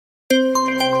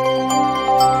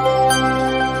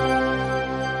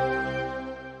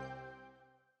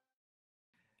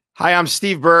Hi, I'm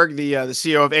Steve Burg, the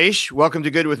CEO of Aish. Welcome to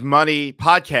Good with Money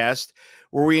podcast,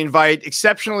 where we invite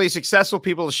exceptionally successful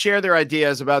people to share their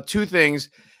ideas about two things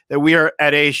that we are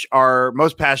at Aish are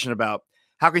most passionate about.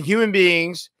 How can human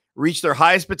beings reach their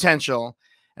highest potential,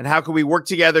 and how can we work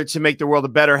together to make the world a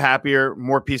better, happier,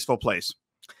 more peaceful place?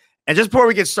 And just before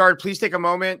we get started, please take a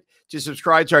moment to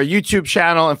subscribe to our YouTube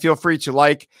channel and feel free to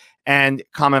like and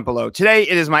comment below. Today,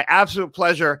 it is my absolute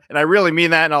pleasure, and I really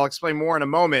mean that, and I'll explain more in a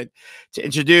moment, to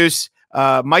introduce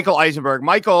Michael Eisenberg.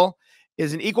 Michael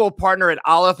is an equal partner at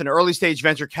Aleph, an early-stage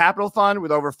venture capital fund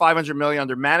with over $500 million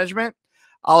under management.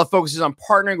 Aleph focuses on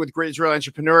partnering with great Israeli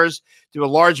entrepreneurs to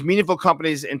build large, meaningful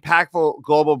companies, impactful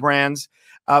global brands.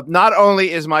 Not only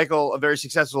is Michael a very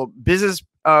successful business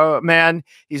man,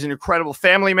 he's an incredible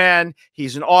family man,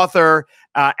 he's an author,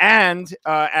 and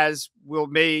as we'll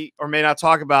may or may not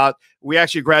talk about, we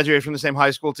actually graduated from the same high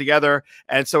school together.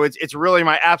 And so it's really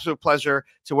my absolute pleasure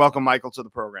to welcome Michael to the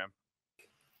program.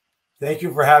 Thank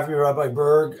you for having me, Rabbi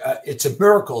Burg. It's a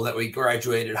miracle that we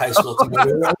graduated high school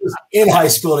together. We were in high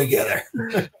school together.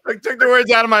 I took the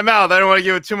words out of my mouth. I don't want to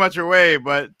give it too much away,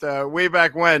 but way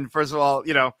back when, first of all,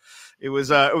 you know, it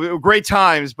was great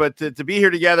times, but to be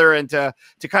here together and to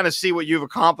kind of see what you've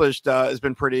accomplished has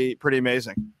been pretty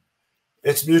amazing.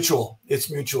 It's mutual.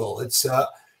 It's mutual. It's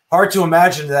hard to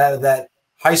imagine that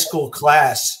high school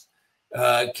class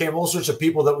came all sorts of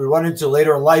people that we run into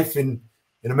later in life in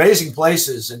amazing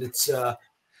places. And it's,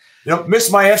 Miss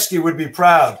Maevsky would be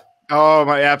proud. Oh,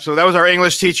 my, absolutely. That was our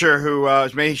English teacher who,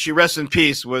 may she rest in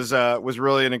peace, was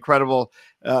really an incredible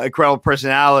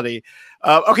personality.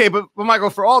 Okay, but Michael,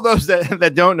 for all those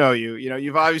that don't know you,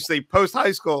 you've obviously post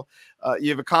high school,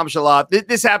 you've accomplished a lot.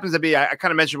 This happens to be, I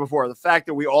kind of mentioned before, the fact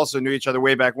that we also knew each other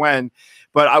way back when,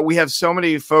 but we have so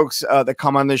many folks that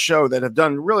come on this show that have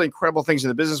done really incredible things in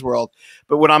the business world.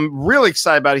 But what I'm really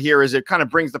excited about here is it kind of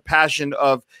brings the passion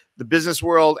of the business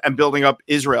world and building up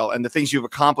Israel, and the things you've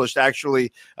accomplished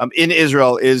actually in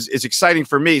Israel is exciting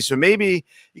for me. So maybe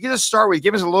you can just start with,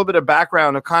 give us a little bit of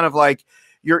background of kind of like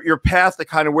your path to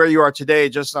kind of where you are today,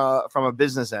 just from a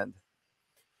business end.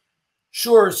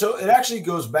 Sure. So it actually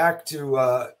goes back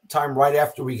to time right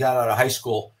after we got out of high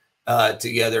school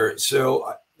together.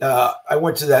 So I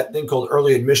went to that thing called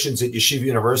early admissions at Yeshiva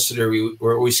University,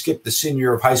 where we skipped the senior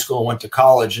year of high school and went to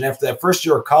college. And after that first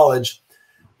year of college,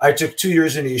 I took 2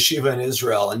 years in Yeshiva in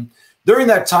Israel. And during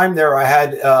that time there, I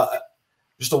had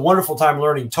just a wonderful time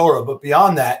learning Torah. But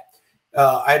beyond that,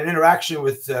 I had an interaction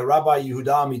with Rabbi Yehuda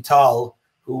Amital,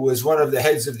 who was one of the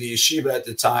heads of the yeshiva at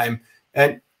the time.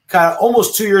 And kind of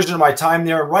almost 2 years into my time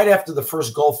there, right after the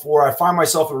first Gulf War, I find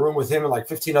myself in a room with him and like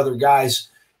 15 other guys.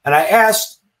 And I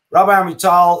asked Rabbi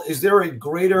Amital, is there a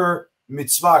greater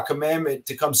mitzvah, commandment,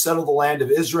 to come settle the land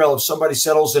of Israel if somebody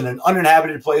settles in an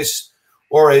uninhabited place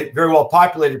or a very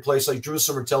well-populated place like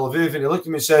Jerusalem or Tel Aviv? And he looked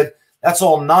at me and said, that's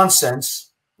all nonsense,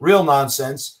 real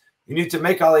nonsense. You need to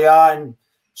make aliyah and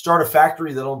start a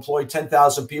factory that'll employ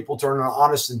 10,000 people to earn an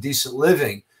honest and decent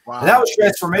living. Wow. And that was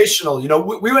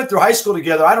transformational. We went through high school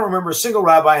together. I don't remember a single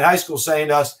rabbi in high school saying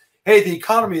to us, hey, the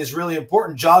economy is really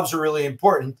important. Jobs are really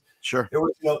important. Sure. It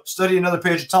was, study another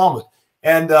page of Talmud.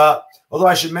 And although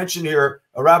I should mention here,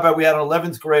 a rabbi we had in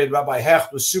 11th grade, Rabbi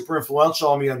Hecht, was super influential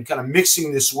on me on kind of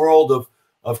mixing this world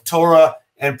of Torah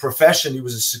and profession. He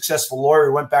was a successful lawyer.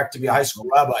 He went back to be a high school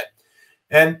rabbi.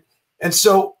 And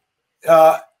so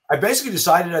I basically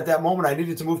decided at that moment I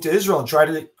needed to move to Israel and try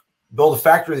to build a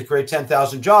factory that create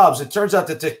 10,000 jobs. It turns out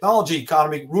the technology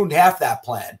economy ruined half that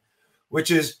plan,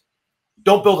 which is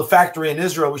don't build a factory in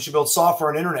Israel. We should build software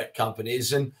and internet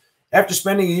companies. And after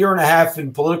spending a year and a half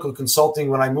in political consulting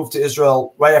when I moved to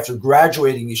Israel right after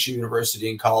graduating Yeshiva University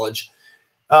in college,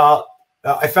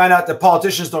 I found out that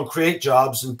politicians don't create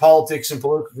jobs, and politics and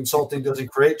political consulting doesn't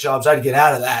create jobs. I had to get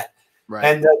out of that. Right.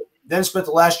 And then spent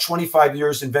the last 25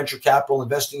 years in venture capital,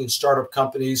 investing in startup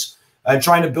companies and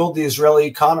trying to build the Israeli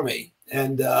economy.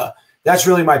 And that's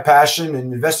really my passion.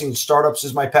 And investing in startups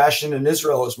is my passion, and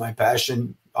Israel is my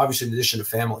passion, obviously in addition to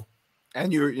family.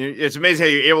 And it's amazing how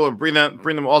you're able to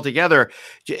bring them all together.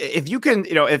 If you can,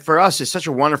 for us, it's such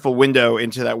a wonderful window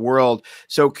into that world.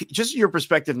 So just your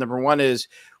perspective, number one is,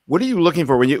 what are you looking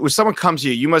for when someone comes to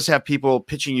you? You must have people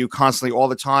pitching you constantly all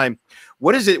the time.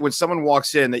 What is it when someone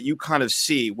walks in that you kind of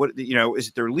see? What, is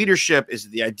it their leadership? Is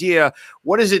it the idea?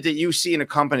 What is it that you see in a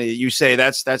company that you say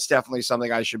that's definitely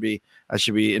something I should be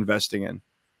investing in?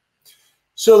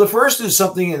 So the first is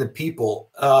something in the people.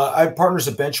 I have partners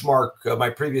at Benchmark, my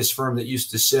previous firm, that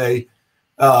used to say,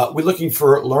 we're looking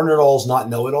for learn-it-alls, not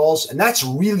know-it-alls. And that's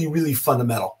really, really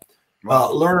fundamental.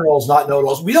 Wow. Learn it all is not know it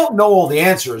all. We don't know all the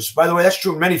answers. By the way, that's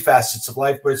true in many facets of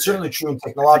life, but it's certainly true in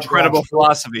technological. Incredible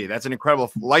philosophy. That's an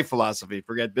incredible life philosophy.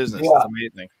 Forget business. Yeah. That's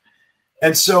amazing.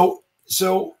 And so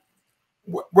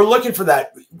we're looking for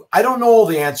that. I don't know all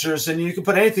the answers, and you can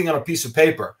put anything on a piece of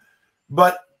paper,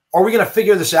 but are we going to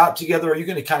figure this out together? Are you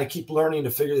going to kind of keep learning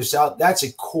to figure this out? That's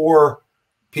a core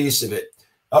piece of it.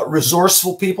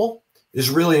 Resourceful people is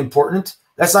really important.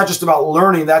 That's not just about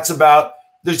learning. That's about,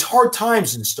 there's hard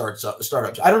times in startups.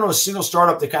 I don't know a single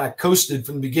startup that kind of coasted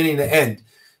from beginning to end.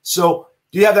 So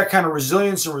do you have that kind of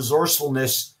resilience and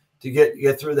resourcefulness to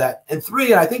get through that? And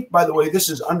three, and I think, by the way, this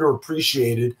is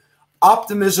underappreciated,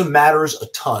 optimism matters a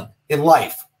ton in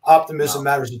life. Optimism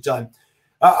matters a ton.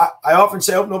 I often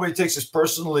say, I hope nobody takes this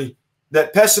personally,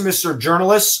 that pessimists are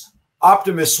journalists,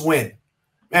 optimists win.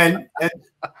 And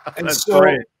so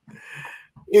great.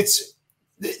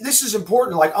 This is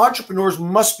important. Like, entrepreneurs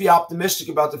must be optimistic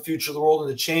about the future of the world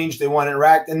and the change they want to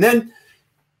interact. And then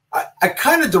I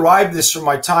kind of derived this from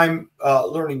my time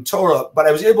learning Torah, but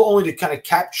I was able only to kind of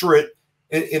capture it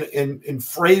in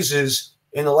phrases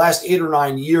in the last 8 or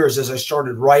 9 years as I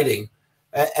started writing.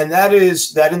 And that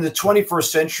is that in the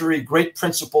 21st century, great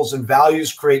principles and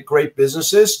values create great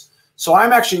businesses. So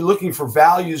I'm actually looking for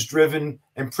values-driven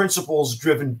and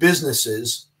principles-driven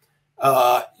businesses,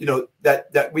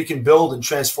 that we can build and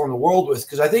transform the world with.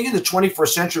 Because I think in the 21st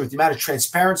century, with the amount of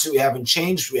transparency we have and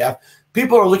change we have,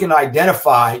 people are looking to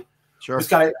identify this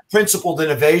kind of principled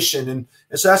innovation. And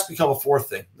so that's become a fourth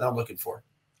thing that I'm looking for.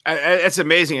 It's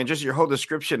amazing. And just your whole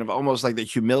description of almost like the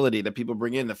humility that people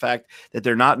bring in, the fact that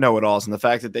they're not know-it-alls and the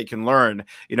fact that they can learn,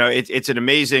 it's an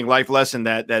amazing life lesson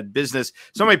that business,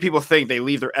 so many people think they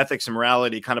leave their ethics and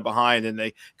morality kind of behind and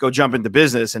they go jump into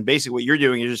business. And basically what you're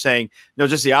doing is you're saying, no,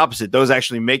 just the opposite. Those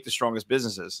actually make the strongest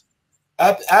businesses.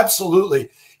 Absolutely.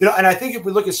 And I think if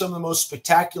we look at some of the most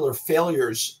spectacular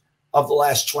failures of the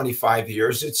last 25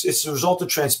 years, it's the result of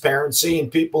transparency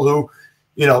and people who,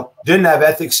 didn't have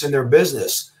ethics in their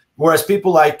business. Whereas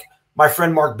people like my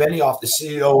friend Mark Benioff, the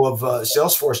CEO of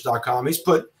Salesforce.com, he's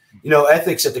put,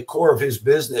 ethics at the core of his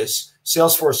business.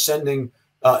 Salesforce sending,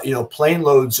 plane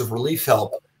loads of relief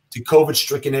help to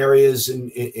COVID-stricken areas in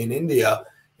India.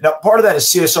 Now, part of that is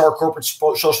CSR, corporate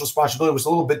social responsibility, was a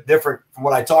little bit different from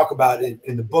what I talk about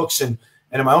in the books and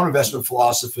in my own investment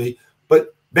philosophy.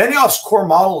 But Benioff's core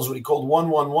model is what he called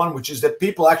 1-1-1, which is that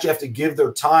people actually have to give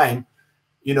their time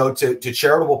to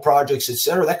charitable projects, et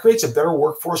cetera. That creates a better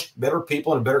workforce, better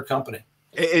people, and a better company.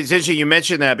 It's interesting you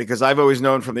mentioned that, because I've always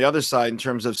known from the other side, in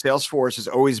terms of Salesforce, has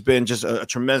always been just a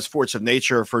tremendous force of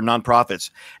nature for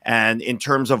nonprofits. And in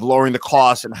terms of lowering the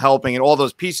costs and helping and all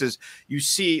those pieces, you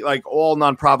see like all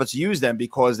nonprofits use them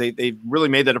because they've really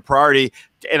made that a priority.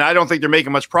 And I don't think they're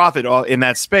making much profit in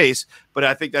that space, but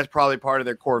I think that's probably part of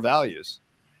their core values.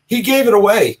 He gave it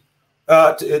away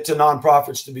to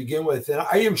nonprofits to begin with. And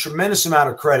I give him tremendous amount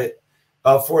of credit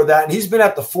for that. And he's been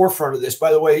at the forefront of this.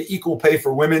 By the way, equal pay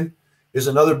for women is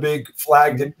another big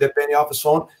flag that Benioff has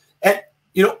flown. And,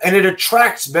 and it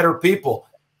attracts better people.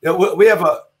 We have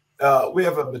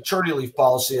a maternity leave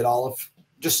policy at Aleph,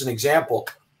 just an example.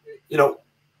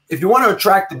 If you want to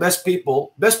attract the best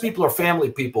people are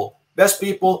family people. Best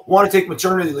people want to take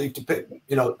maternity leave to pay,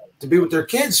 to be with their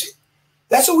kids.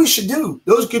 That's what we should do.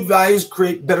 Those good values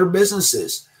create better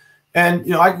businesses.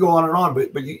 And, I could go on and on,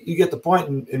 but you get the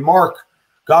point. And Mark,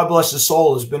 God bless his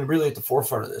soul, has been really at the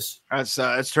forefront of this.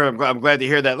 That's true. I'm glad to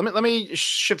hear that. Let me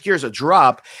shift gears a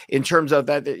drop in terms of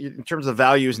that, in terms of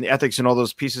values and the ethics and all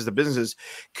those pieces of businesses.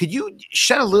 Could you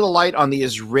shed a little light on the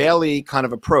Israeli kind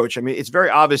of approach? I mean, it's very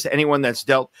obvious to anyone that's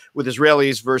dealt with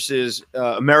Israelis versus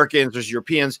Americans versus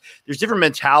Europeans. There's different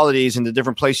mentalities in the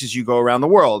different places you go around the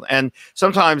world, and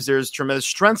sometimes there's tremendous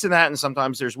strengths in that, and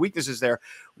sometimes there's weaknesses there.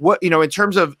 What, in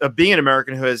terms of being an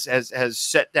American who has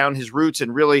set down his roots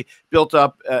and really built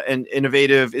up an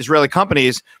innovative Israeli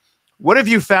companies, what have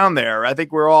you found there? I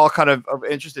think we're all kind of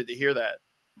interested to hear that.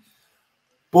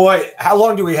 Boy, how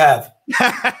long do we have?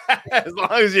 As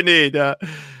long as you need. Yeah.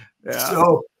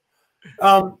 So,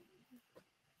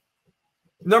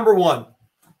 number one,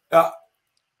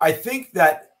 I think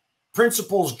that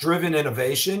principles-driven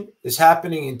innovation is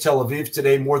happening in Tel Aviv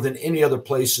today more than any other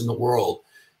place in the world.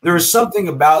 There is something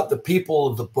about the people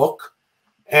of the book,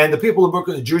 and the people of the book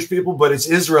are the Jewish people, but it's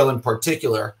Israel in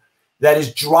particular, that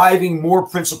is driving more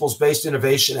principles-based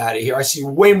innovation out of here. I see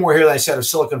way more here than I said of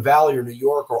Silicon Valley or New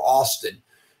York or Austin.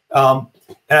 And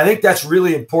I think that's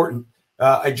really important.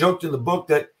 I joked in the book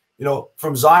that,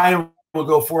 from Zion will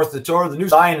go forth the Torah. The new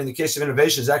Zion in the case of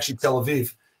innovation is actually Tel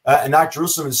Aviv and not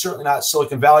Jerusalem, and certainly not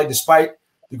Silicon Valley, despite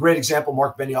the great example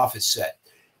Mark Benioff has set.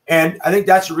 And I think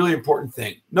that's a really important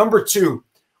thing. Number two,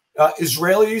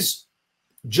 Israelis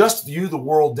just view the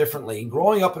world differently. And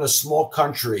growing up in a small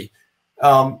country,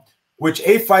 which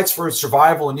A, fights for its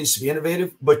survival and needs to be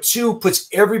innovative, but two, puts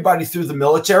everybody through the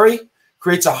military,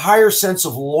 creates a higher sense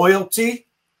of loyalty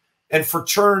and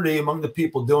fraternity among the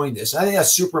people doing this. I think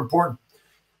that's super important.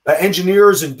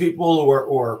 Engineers and people who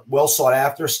are well sought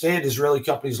after stay at Israeli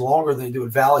companies longer than they do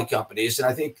at Valley companies, and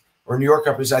I think, or New York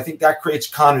companies. I think that creates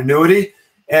continuity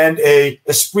and a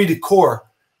esprit de corps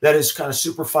that is kind of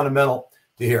super fundamental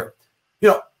to here. You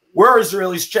know, where are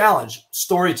Israelis challenged?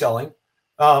 Storytelling.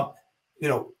 You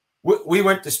know, we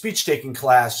went to speech taking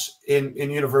class in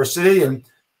university, and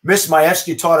Miss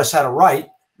Maevsky taught us how to write.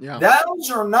 Yeah.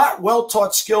 Those are not well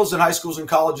taught skills in high schools and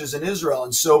colleges in Israel,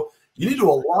 and so you need to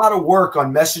do a lot of work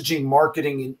on messaging,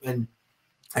 marketing,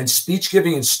 and speech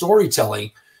giving and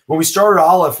storytelling. When we started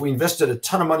Aleph, we invested a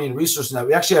ton of money and resources in that.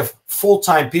 We actually have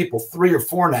full-time people, 3 or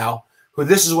 4 now, who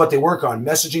this is what they work on: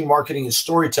 messaging, marketing, and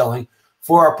storytelling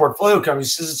for our portfolio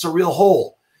companies, because it's a real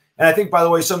hole. And I think, by the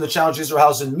way, some of the challenges Israel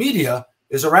has in media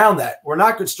is around that. We're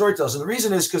not good storytellers. And the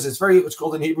reason is because it's what's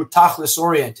called in Hebrew, tachlis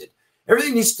oriented.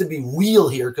 Everything needs to be real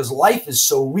here because life is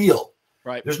so real.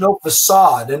 Right. There's no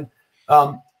facade and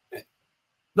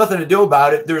nothing to do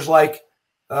about it. There's like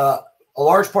a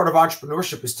large part of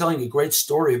entrepreneurship is telling a great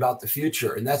story about the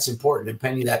future. And that's important in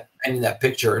painting that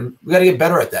picture. And we got to get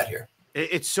better at that here.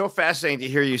 It's so fascinating to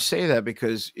hear you say that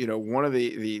because, you know, one of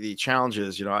the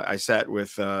challenges, you know, I sat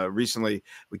with recently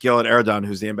with Gilad Erdan,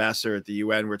 who's the ambassador at the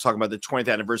UN. We're talking about the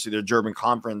 20th anniversary of the Durban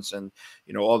conference and,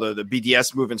 you know, all the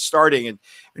BDS movement starting. And,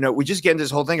 you know, we just get into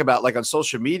this whole thing about like on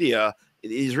social media,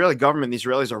 the Israeli government, the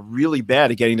Israelis are really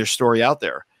bad at getting their story out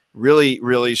there,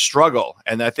 really struggle.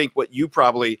 And I think what you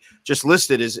probably just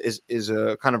listed is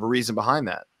a kind of a reason behind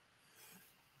that.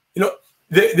 You know,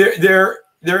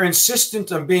 they're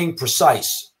insistent on being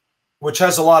precise, which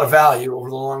has a lot of value over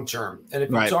the long term. And if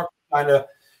you talk kind of,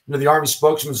 you know, the Army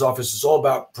spokesman's office is all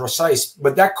about precise,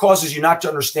 but that causes you not to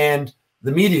understand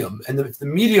the medium. And if the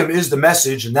medium is the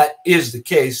message, and that is the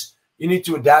case, you need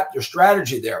to adapt your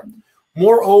strategy there.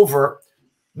 Moreover,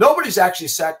 nobody's actually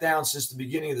sat down since the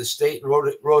beginning of the state and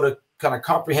wrote a kind of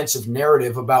comprehensive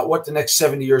narrative about what the next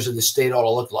 70 years of the state ought to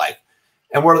look like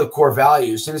and what are the core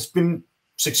values. And it's been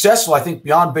successful, I think,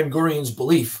 beyond Ben Gurion's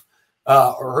belief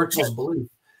or Herzl's belief.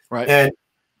 Right.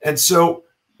 And so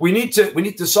we need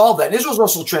to solve that. And Israel's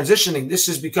also transitioning. This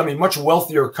is becoming a much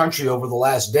wealthier country over the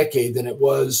last decade than it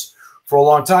was for a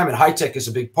long time. And high tech is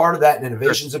a big part of that, and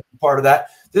innovation is a big part of that.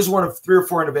 This is one of 3 or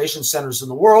 4 innovation centers in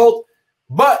the world,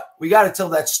 but we got to tell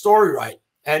that story right.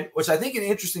 And what's, I think, an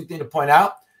interesting thing to point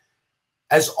out,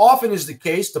 as often is the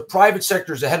case, the private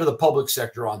sector is ahead of the public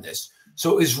sector on this.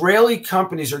 So Israeli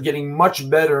companies are getting much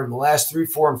better in the last 3,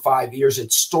 4, and 5 years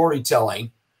at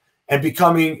storytelling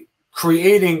and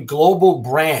creating global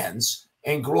brands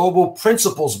and global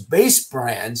principles-based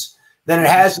brands than it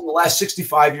has in the last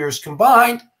 65 years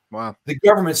combined. Wow. The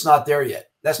government's not there yet.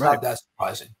 That's not that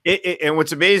surprising. And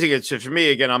what's amazing is, for me,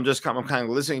 again, I'm kind of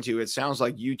listening to you. It sounds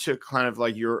like you took kind of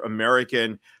like your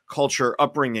American culture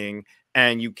upbringing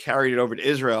and you carried it over to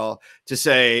Israel to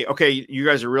say, okay, you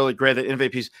guys are really great at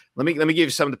innovate piece. Let me give you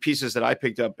some of the pieces that I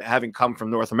picked up having come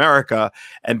from North America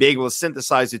and being able to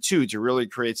synthesize the two to really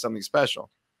create something special.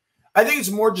 I think it's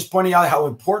more just pointing out how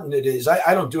important it is.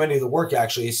 I don't do any of the work,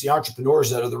 actually. It's the entrepreneurs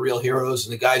that are the real heroes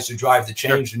and the guys who drive the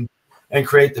change and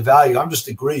create the value. I'm just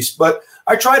the grease. But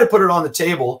I try to put it on the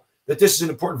table that this is an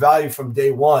important value from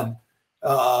day one.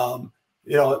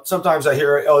 You know, sometimes I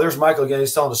hear, oh, there's Michael again.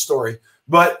 He's telling a story.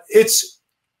 But it's,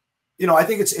 you know, I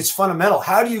think it's fundamental.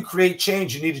 How do you create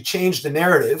change? You need to change the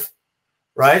narrative,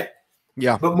 right?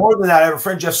 Yeah. But more than that, I have a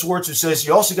friend, Jeff Swartz, who says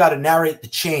you also got to narrate the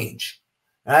change.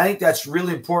 And I think that's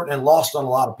really important and lost on a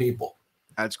lot of people.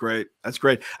 That's great. That's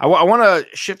great. I want to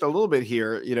shift a little bit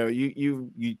here. You know,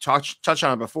 you touched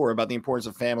on it before about the importance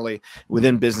of family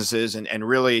within businesses and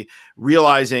really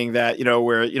realizing that, you know,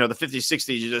 where, you know, the 50s,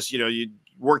 60s, you just, you know, you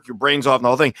work your brains off and the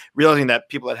whole thing, realizing that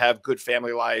people that have good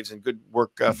family lives and good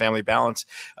work family balance.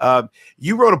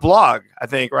 You wrote a blog, I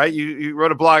think, right? You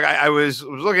wrote a blog. I was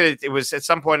looking at it. It was at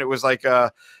some point it was like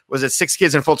was it 6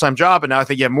 kids and a full-time job? And now I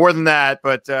think you have more than that.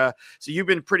 But so you've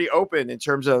been pretty open in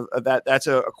terms of that. That's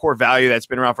a core value that's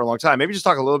been around for a long time. Maybe just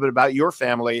talk a little bit about your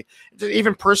family,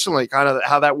 even personally, kind of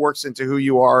how that works into who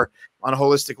you are on a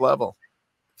holistic level.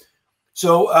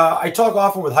 So I talk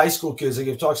often with high school kids. I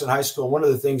give talks in high school. One of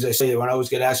the things I say when I always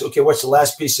get asked, okay, what's the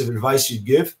last piece of advice you'd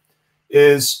give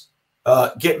is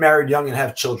get married young and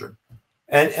have children.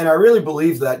 And I really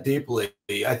believe that deeply.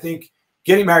 I think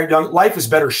getting married young, life is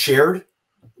better shared.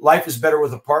 Life is better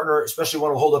with a partner, especially one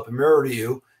who will hold up a mirror to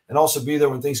you. and also be there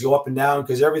when things go up and down,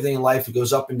 because everything in life, it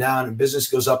goes up and down, and business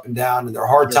goes up and down, and there are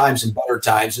hard times and better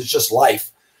times. It's just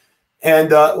life.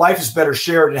 And life is better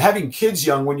shared. And having kids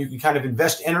young, when you can kind of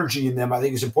invest energy in them, I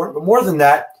think is important. But more than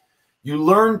that, you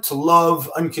learn to love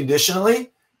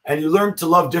unconditionally, and you learn to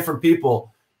love different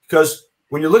people. Because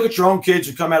when you look at your own kids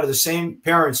who come out of the same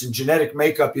parents and genetic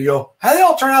makeup, you go, how do they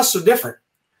all turn out so different?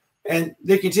 And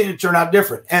they continue to turn out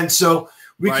different. And so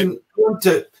we can learn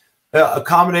to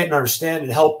accommodate and understand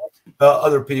and help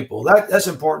other people. That's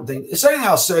an important thing. The second thing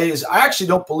I'll say is I actually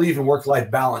don't believe in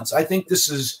work-life balance. I think this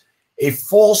is a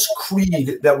false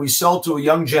creed that we sell to a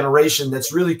young generation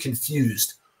that's really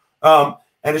confused and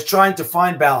is trying to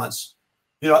find balance.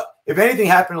 You know, if anything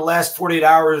happened in the last 48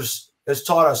 hours has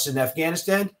taught us in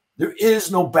Afghanistan, there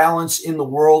is no balance in the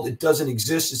world. It doesn't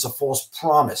exist. It's a false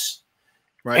promise.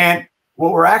 Right. And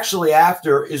what we're actually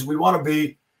after is we want to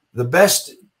be the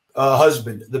best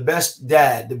husband, the best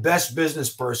dad, the best business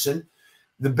person,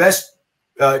 the best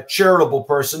charitable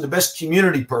person, the best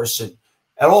community person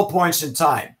at all points in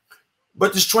time.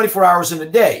 But there's 24 hours in a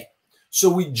day. So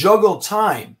we juggle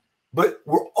time, but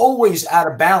we're always out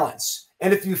of balance.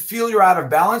 And if you feel you're out of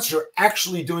balance, you're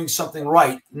actually doing something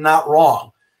right, not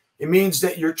wrong. It means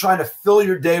that you're trying to fill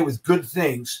your day with good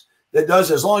things. That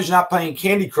does, as long as you're not playing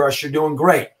Candy Crush, you're doing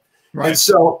great. Right. And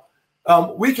so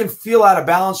we can feel out of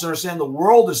balance and understand the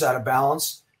world is out of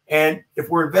balance. And if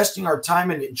we're investing our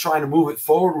time in it and trying to move it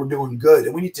forward, we're doing good.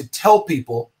 And we need to tell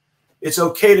people it's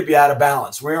okay to be out of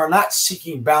balance. We are not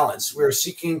seeking balance. We are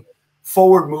seeking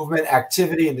forward movement,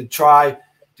 activity, and to try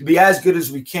to be as good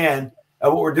as we can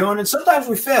at what we're doing. And sometimes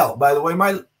we fail. By the way,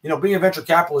 being a venture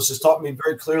capitalist has taught me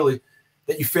very clearly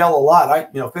that you fail a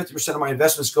lot. 50% of my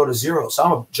investments go to zero. So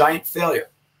I'm a giant failure.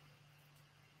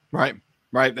 Right.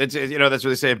 Right. It's, that's what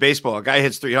they say in baseball. A guy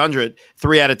hits 300,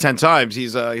 3 out of 10 times.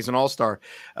 He's an all-star.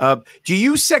 Do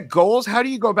you set goals? How do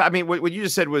you go about? I mean, what you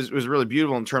just said was really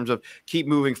beautiful in terms of keep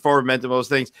moving forward, mental those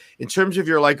things. In terms of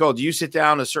your life goal, do you sit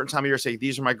down a certain time of year, say,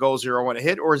 these are my goals here I want to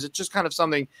hit? Or is it just kind of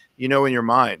something, in your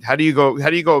mind? How do you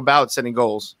go about setting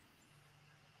goals?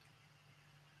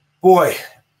 Boy,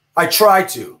 I try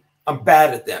to. I'm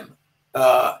bad at them.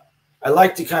 I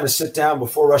like to kind of sit down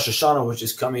before Rosh Hashanah, which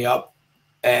is coming up,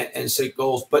 and set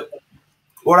goals. But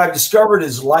what I've discovered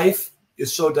is life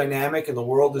is so dynamic and the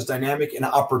world is dynamic and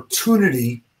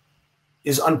opportunity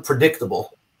is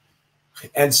unpredictable.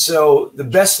 And so the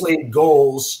best laid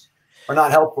goals are not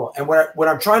helpful. And what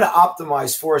I'm trying to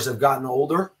optimize for as I've gotten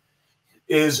older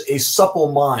is a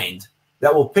supple mind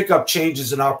that will pick up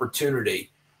changes in opportunity.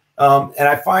 And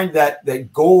I find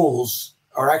that goals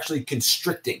are actually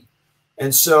constricting.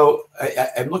 And so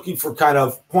I'm looking for kind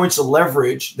of points of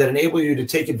leverage that enable you to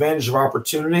take advantage of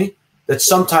opportunity that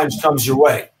sometimes comes your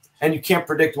way, and you can't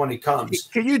predict when it comes.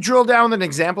 Can you drill down with an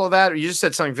example of that? You just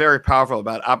said something very powerful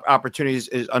about opportunities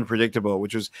is unpredictable,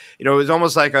 which was, it was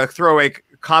almost like a throwaway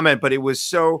comment, but it was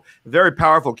so very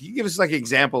powerful. Can you give us like an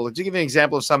example? Could you give an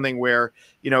example of something where,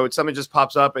 something just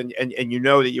pops up and you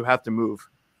know that you have to move?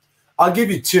 I'll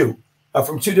give you two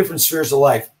from two different spheres of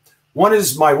life. One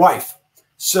is my wife.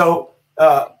 So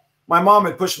my mom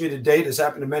had pushed me to date, as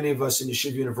happened to many of us in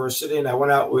Yeshiva University, and I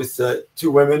went out with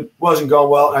two women. Wasn't going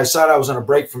well, and I decided I was on a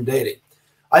break from dating.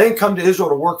 I didn't come to Israel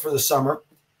to work for the summer,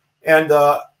 and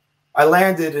I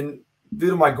landed, and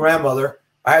due to my grandmother,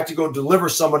 I had to go deliver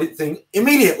something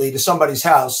immediately to somebody's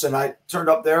house, and I turned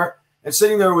up there, and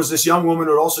sitting there was this young woman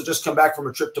who had also just come back from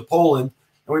a trip to Poland,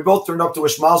 and we both turned up to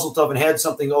wish Mazel Tov and had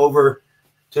something over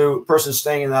to a person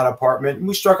staying in that apartment, and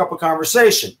we struck up a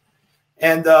conversation.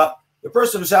 And the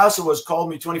person whose house it was called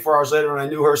me 24 hours later, and I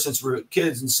knew her since we were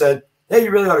kids, and said, "Hey,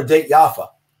 you really ought to date Yafa."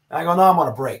 And I go, "No, I'm on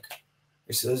a break."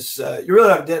 He says, "You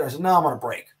really ought to date her." I said, "No, I'm on a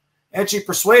break." And she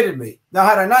persuaded me. Now,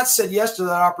 had I not said yes to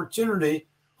that opportunity,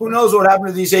 who knows what happened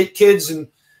to these 8 kids and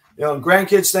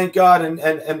grandkids, thank God,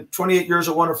 and 28 years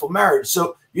of wonderful marriage.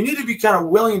 So you need to be kind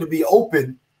of willing to be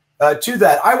open to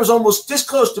that. I was almost this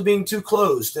close to being too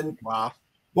closed. And wow,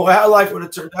 boy, how life would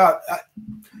have turned out.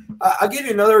 I'll give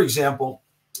you another example.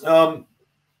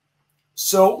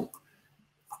 So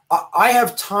I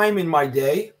have time in my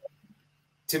day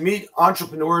to meet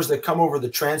entrepreneurs that come over the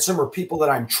transom or people that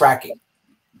I'm tracking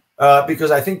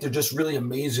because I think they're just really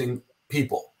amazing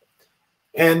people.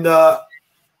 And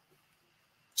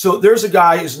so there's a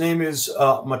guy, his name is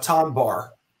Matan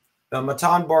Bar.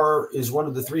 Matan Bar is one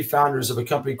of the 3 founders of a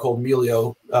company called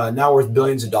Melio, now worth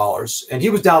billions of dollars. And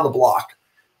he was down the block.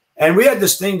 And we had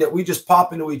this thing that we just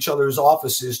pop into each other's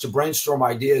offices to brainstorm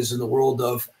ideas in the world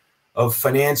of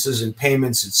finances and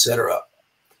payments, etc.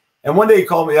 And one day he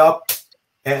called me up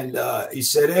and he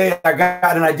said, "Hey, I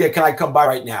got an idea. Can I come by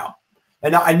right now?"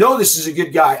 And now I know this is a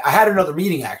good guy. I had another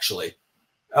meeting actually.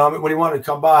 when he wanted to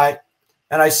come by.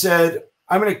 And I said,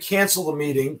 I'm going to cancel the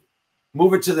meeting,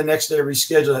 move it to the next day,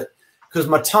 reschedule it, because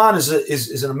Matan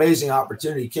is an amazing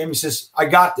opportunity. He came, he says, I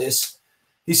got this.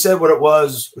 He said what it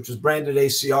was, which was branded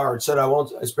ACR, and said, I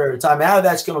won't spare the time. Out of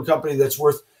that's come a company that's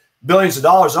worth billions of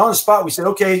dollars. And on the spot, we said,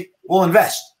 okay, we'll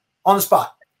invest on the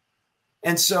spot.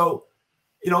 And so,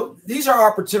 these are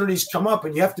opportunities come up,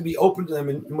 and you have to be open to them.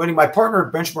 And when my partner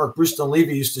at Benchmark, Bruce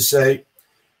Dunleavy, used to say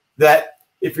that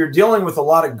if you're dealing with a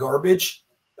lot of garbage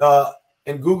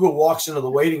and Google walks into the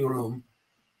waiting room,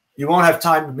 you won't have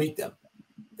time to meet them.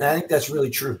 And I think that's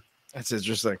really true. That's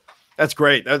interesting. That's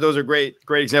great. Those are great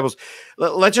examples.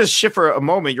 Let's just shift for a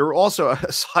moment. You're also,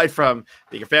 aside from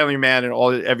being a family man and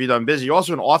all have you done busy, you're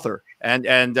also an author.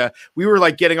 And we were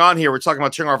like getting on here. We're talking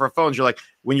about turning off our phones. You're like,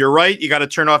 when you're right, you got to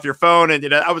turn off your phone.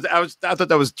 And I thought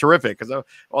that was terrific, because I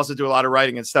also do a lot of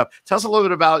writing and stuff. Tell us a little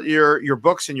bit about your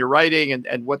books and your writing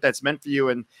and what that's meant for you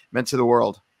and meant to the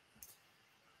world.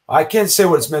 I can't say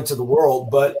what it's meant to the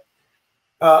world, but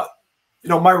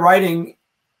my writing.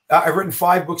 I've written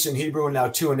 5 books in Hebrew and now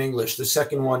 2 in English. The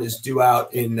second one is due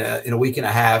out in a week and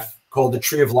a half, called The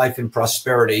Tree of Life and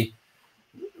Prosperity,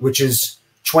 which is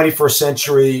 21st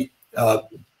century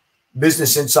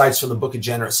business insights from the book of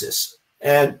Genesis.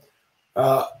 And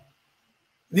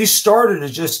these started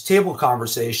as just table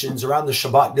conversations around the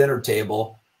Shabbat dinner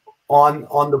table on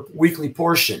the weekly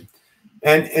portion.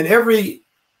 And every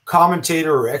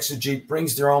commentator or exegete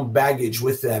brings their own baggage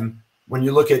with them when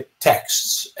you look at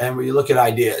texts and when you look at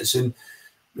ideas. And,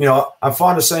 I'm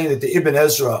fond of saying that the Ibn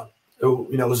Ezra, who,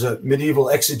 was a medieval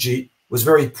exegete, was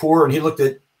very poor, and he looked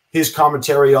at his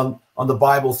commentary on the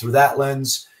Bible through that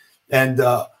lens. And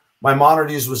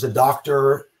Maimonides was a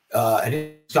doctor, and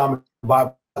his commentary on the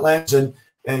Bible through that lens.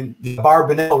 And the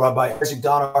Barbanel, Rabbi Isaac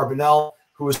Donna Barbanel,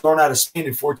 who was thrown out of Spain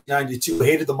in 1492,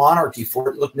 hated the monarchy for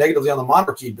it, looked negatively on the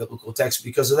monarchy biblical text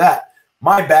because of that.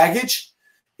 My baggage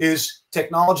is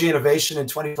technology, innovation,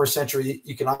 and 21st century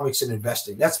economics and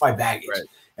investing. That's my baggage.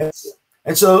 Right.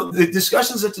 And so the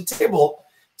discussions at the table,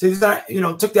 took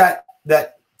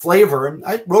that flavor, and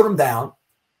I wrote them down,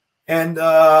 and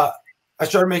I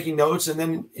started making notes. And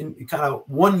then in kind of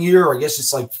 1 year, I guess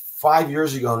it's like 5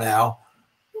 years ago now,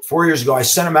 4 years ago, I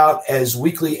sent them out as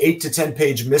weekly 8 to 10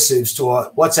 page missives to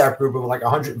a WhatsApp group of like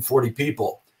 140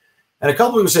 people. And a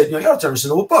couple of people said, you got to turn this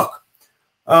into a book.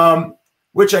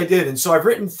 Which I did. And so I've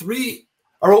written 3.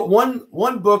 I wrote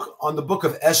one book on the book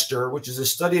of Esther, which is a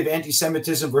study of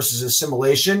anti-Semitism versus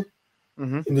assimilation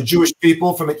in the Jewish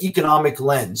people from an economic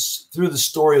lens through the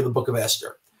story of the book of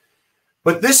Esther.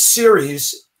 But this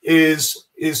series is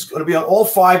going to be on all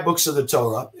 5 books of the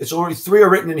Torah. It's already 3 are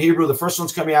written in Hebrew. The first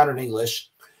one's coming out in English.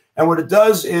 And what it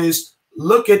does is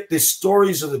look at the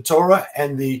stories of the Torah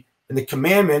and the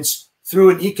commandments through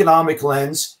an economic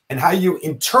lens and how you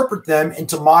interpret them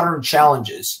into modern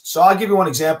challenges. So I'll give you one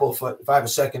example if I have a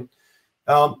second.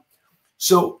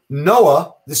 So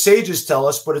Noah, the sages tell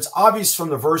us, but it's obvious from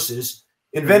the verses,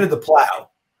 invented the plow.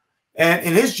 And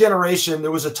in his generation,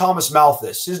 there was a Thomas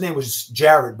Malthus. His name was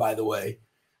Jared, by the way,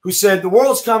 who said, the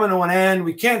world's coming to an end.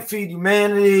 We can't feed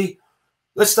humanity.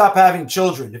 Let's stop having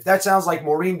children. If that sounds like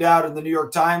Maureen Dowd in the New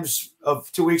York Times of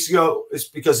 2 weeks ago, it's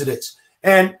because it is.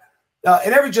 And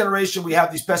in every generation, we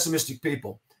have these pessimistic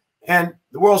people, and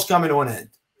the world's coming to an end.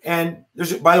 And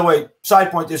by the way,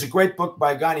 side point, there's a great book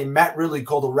by a guy named Matt Ridley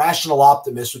called The Rational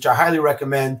Optimist, which I highly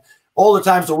recommend. All the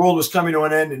times the world was coming to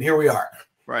an end, and here we are.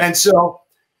 Right. And so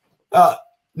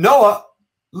Noah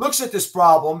looks at this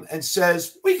problem and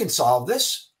says, we can solve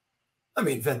this. Let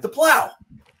me invent the plow.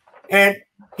 And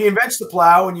he invents the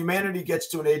plow, and humanity gets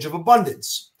to an age of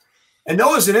abundance. And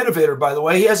Noah's an innovator, by the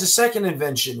way. He has a second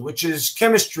invention, which is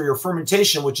chemistry or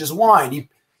fermentation, which is wine.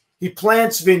 He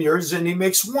plants vineyards and he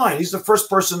makes wine. He's the first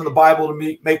person in the Bible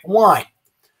to make wine.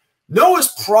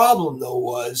 Noah's problem, though,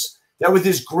 was that with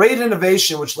his great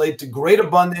innovation, which led to great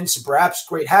abundance and perhaps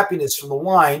great happiness from the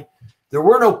wine, there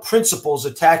were no principles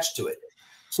attached to it.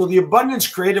 So the abundance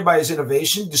created by his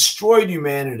innovation destroyed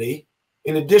humanity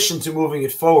in addition to moving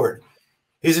it forward.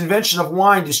 His invention of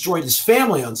wine destroyed his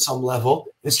family on some level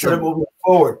instead of moving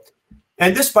forward.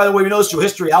 And this, by the way, we know this through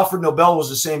history. Alfred Nobel was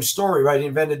the same story, right? He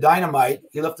invented dynamite.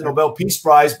 He left the Nobel Peace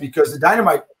Prize because the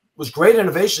dynamite was great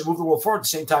innovation, moved the world forward. At the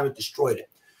same time, it destroyed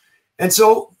it. And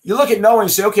so you look at Noah and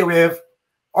you say, okay, we have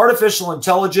artificial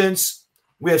intelligence.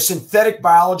 We have synthetic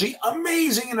biology,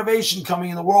 amazing innovation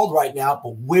coming in the world right now.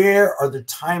 But where are the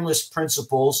timeless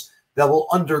principles that will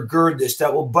undergird this,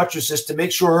 that will buttress this to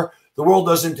make sure the world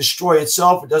doesn't destroy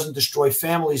itself, it doesn't destroy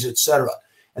families, etc.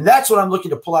 And that's what I'm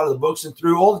looking to pull out of the books. And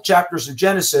through all the chapters of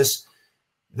Genesis,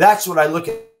 that's what I look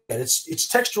at. It's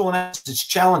textual analysis, it's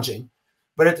challenging,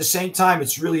 but at the same time,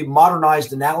 it's really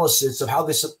modernized analysis of how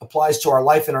this applies to our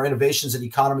life and our innovations and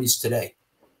economies today.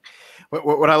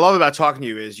 What I love about talking to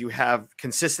you is you have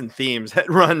consistent themes that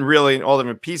run really in all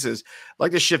different pieces. I'd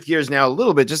like to shift gears now a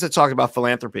little bit just to talk about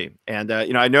philanthropy. And,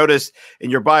 you know, I noticed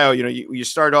in your bio, you know, you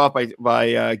start off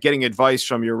by getting advice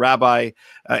from your rabbi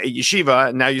at yeshiva,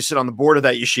 and now you sit on the board of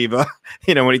that yeshiva,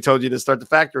 you know, when he told you to start the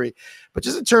factory. But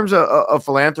just in terms of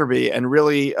philanthropy and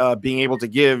really being able to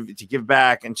give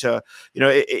back and to,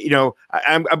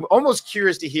 I'm almost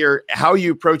curious to hear how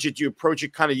you approach it. Do you approach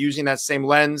it kind of using that same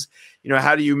lens? You know,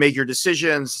 how do you make your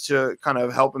decisions to kind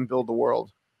of help and build the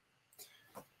world?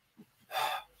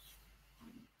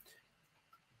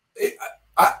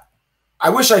 I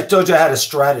wish I told you I had a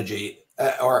strategy,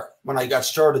 or when I got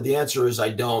started, the answer is I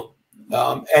don't.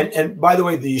 And by the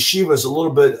way, the yeshiva is a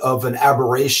little bit of an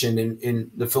aberration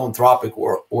in the philanthropic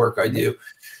work I do.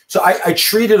 So I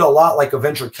treat it a lot like a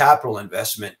venture capital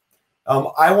investment.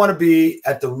 I want to be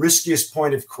at the riskiest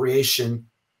point of creation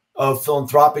of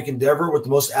philanthropic endeavor with the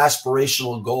most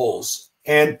aspirational goals.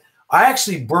 And I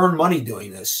actually burn money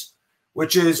doing this,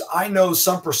 which is I know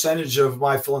some percentage of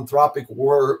my philanthropic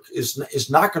work is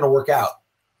not going to work out.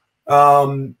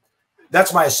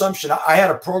 That's my assumption. I had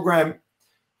a program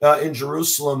in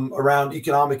Jerusalem around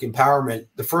economic empowerment.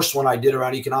 The first one I did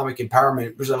around economic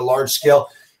empowerment was at a large scale.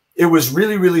 It was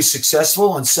really, really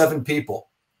successful on 7 people.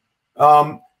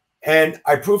 And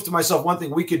I proved to myself one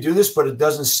thing: we could do this, but it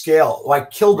doesn't scale. Well, I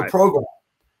killed the program.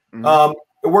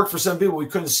 It worked for 7 people. We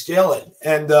couldn't scale it.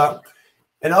 And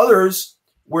others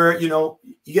where, you know,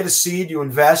 you get a seed, you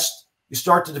invest, you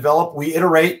start to develop, we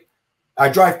iterate. I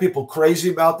drive people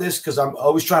crazy about this because I'm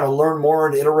always trying to learn more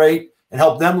and iterate and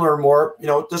help them learn more. You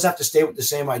know, it doesn't have to stay with the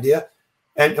same idea.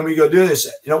 And we go do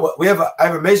this. You know what? I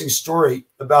have an amazing story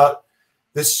about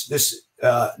this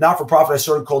not-for-profit I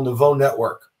started called Nouveau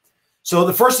Network. So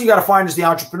the first thing you got to find is the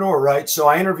entrepreneur, right? So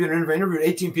I interviewed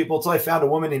 18 people until I found a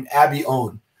woman named Abby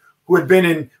Owen, who had been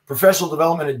in professional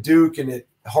development at Duke and at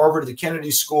Harvard, at the Kennedy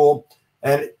School,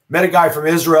 and met a guy from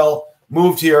Israel,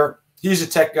 moved here. He's a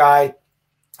tech guy,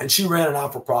 and she ran a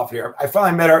not-for-profit here. I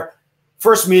finally met her.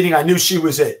 First meeting, I knew she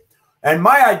was it. And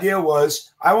my idea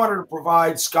was I wanted to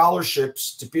provide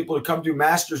scholarships to people to come do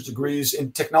master's degrees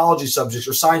in technology subjects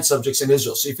or science subjects in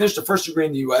Israel. So you finish the first degree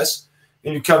in the U.S.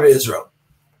 and you come to Israel.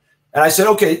 And I said,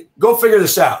 okay, go figure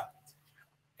this out.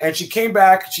 And she came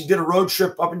back. She did a road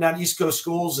trip up and down East Coast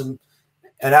schools and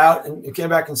out, and came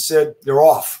back and said, you're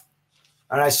off.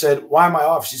 And I said, why am I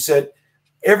off? She said,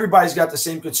 everybody's got the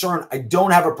same concern. I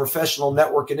don't have a professional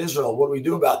network in Israel. What do we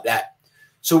do about that?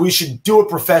 So we should do a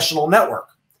professional network.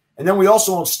 And then we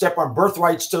also won't step on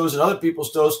Birthright's toes and other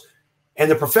people's toes.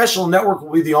 And the professional network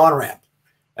will be the on-ramp.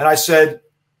 And I said,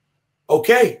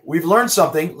 okay, we've learned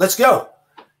something. Let's go.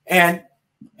 And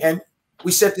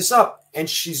we set this up, and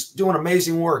she's doing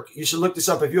amazing work. You should look this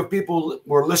up. If you have people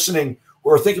who are listening who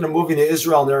are thinking of moving to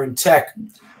Israel and they're in tech,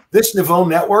 this Nouveau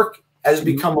Network has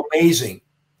become amazing.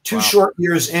 2 short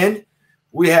years in,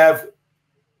 we have,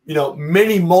 you know,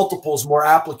 many multiples more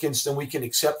applicants than we can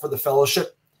accept for the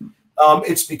fellowship.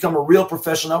 It's become a real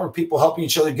professional network, people helping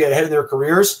each other get ahead in their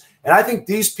careers. And I think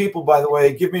these people, by the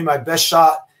way, give me my best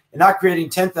shot in not creating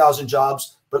 10,000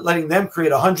 jobs, but letting them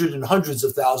create 100 and hundreds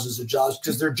of thousands of jobs,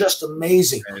 because they're just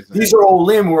amazing. These are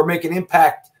Olim who are making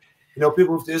impact. You know,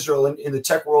 people move to Israel in the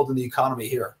tech world and the economy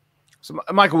here. So,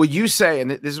 Michael, would you say, and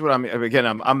this is what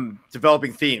I'm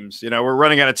developing themes. You know, we're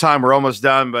running out of time. We're almost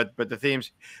done, but the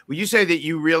themes. Would you say that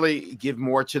you really give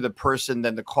more to the person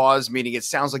than the cause? Meaning, it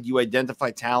sounds like you identify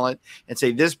talent and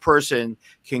say this person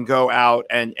can go out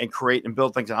and create and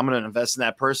build things. And I'm going to invest in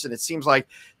that person. It seems like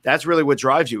that's really what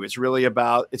drives you. It's really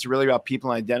about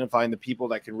people identifying the people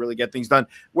that can really get things done,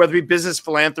 whether it be business,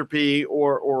 philanthropy,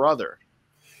 or other.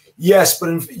 Yes,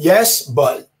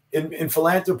 but in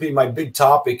philanthropy, my big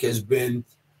topic has been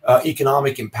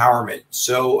economic empowerment.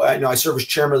 So I serve as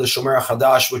chairman of the Shomer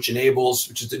HaChadash, which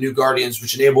is the New Guardians,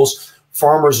 which enables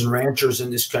farmers and ranchers in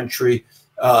this country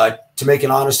to make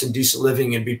an honest and decent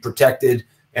living and be protected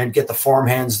and get the farm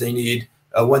hands they need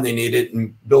when they need it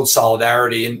and build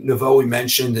solidarity. And Nouveau we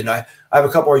mentioned, and I have a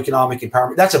couple more economic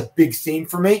empowerment. That's a big theme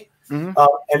for me.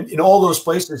 And in all those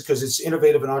places, because it's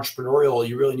innovative and entrepreneurial,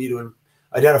 you really need to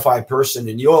identify a person.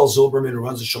 And Yoel Zilberman, who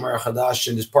runs the Shomer HaChadash,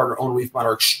 and his partner Owen Weifman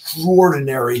are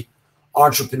extraordinary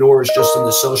entrepreneurs just in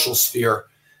the social sphere.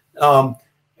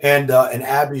 And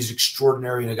Abby's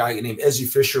extraordinary, and a guy named Ezzy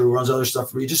Fisher who runs other stuff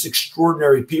for me, just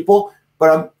extraordinary people. But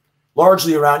I'm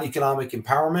largely around economic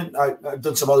empowerment. I've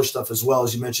done some other stuff as well,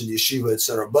 as you mentioned, the yeshiva, et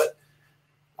cetera. But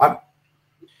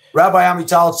Rabbi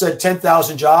Amital said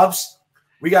 10,000 jobs.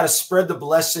 We got to spread the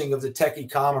blessing of the tech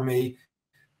economy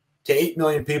to 8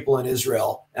 million people in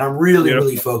Israel. And I'm really,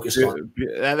 really focused on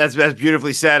it. That's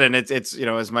beautifully said. And it's, you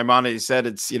know, as my mom said,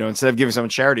 it's, you know, instead of giving someone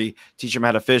charity, teach them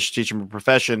how to fish, teach them a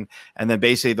profession, and then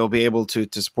basically they'll be able to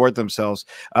support themselves.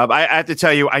 I have to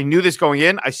tell you, I knew this going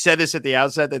in. I said this at the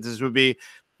outset that this would be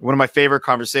one of my favorite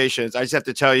conversations. I just have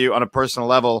to tell you on a personal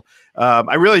level,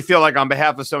 I really feel like on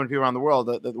behalf of so many people around the world,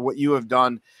 that what you have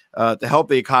done to help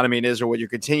the economy in Israel, what you're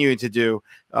continuing to do,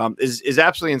 is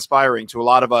absolutely inspiring to a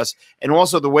lot of us. And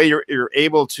also the way you're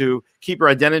able to keep your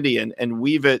identity and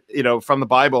weave it, you know, from the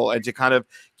Bible, and to kind of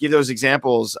give those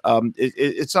examples.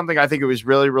 It's something I think it was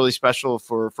really, really special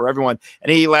for everyone.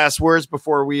 Any last words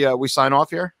before we sign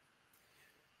off here?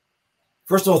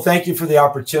 First of all, thank you for the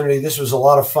opportunity. This was a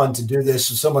lot of fun to do this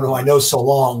with someone who I know so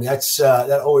long.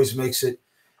 That always makes it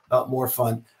more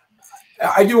fun.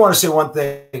 I do want to say one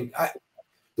thing.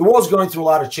 The world's going through a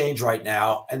lot of change right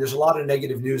now, and there's a lot of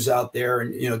negative news out there.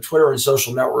 And, you know, Twitter and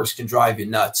social networks can drive you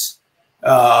nuts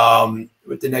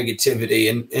with the negativity.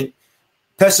 And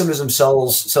pessimism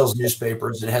sells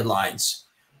newspapers and headlines.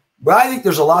 But I think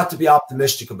there's a lot to be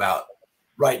optimistic about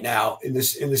right now in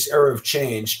this era of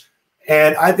change.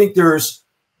 And I think there's,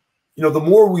 you know, the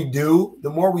more we do, the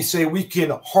more we say we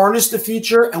can harness the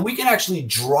future and we can actually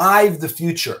drive the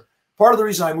future. Part of the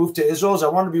reason I moved to Israel is I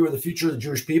wanted to be where the future of the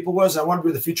Jewish people was. I wanted to be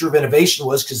where the future of innovation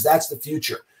was, because that's the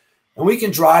future. And we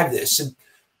can drive this. And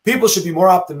people should be more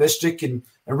optimistic and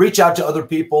reach out to other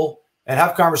people and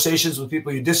have conversations with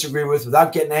people you disagree with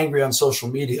without getting angry on social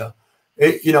media.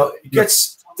 It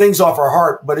gets things off our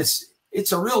heart, but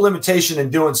it's a real limitation in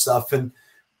doing stuff. And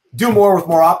do more with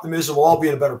more optimism. We'll all be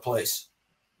in a better place.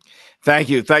 Thank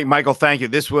you. Michael. Thank you.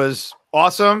 This was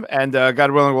awesome. And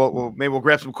God willing, maybe we'll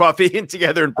grab some coffee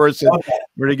together in person. Okay.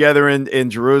 We're together in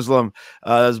Jerusalem.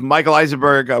 Michael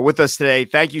Eisenberg with us today.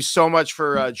 Thank you so much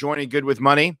for joining Good with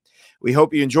Money. We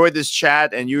hope you enjoyed this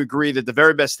chat and you agree that the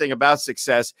very best thing about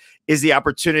success is the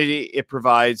opportunity it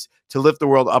provides to lift the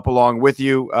world up along with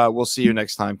you. We'll see you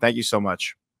next time. Thank you so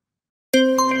much.